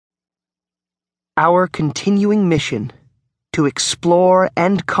Our continuing mission to explore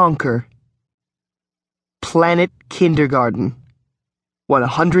and conquer Planet Kindergarten,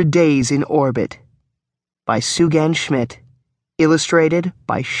 100 Days in Orbit, by Ganz-Schmitt, illustrated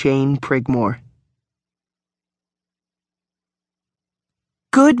by Shane Prigmore.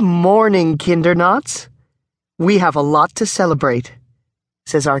 Good morning, Kindernauts. We have a lot to celebrate,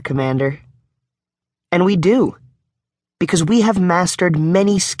 says our commander. And we do, because we have mastered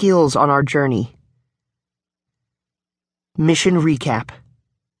many skills on our journey. Mission recap.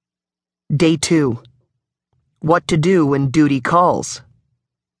 Day 2. What to do when duty calls.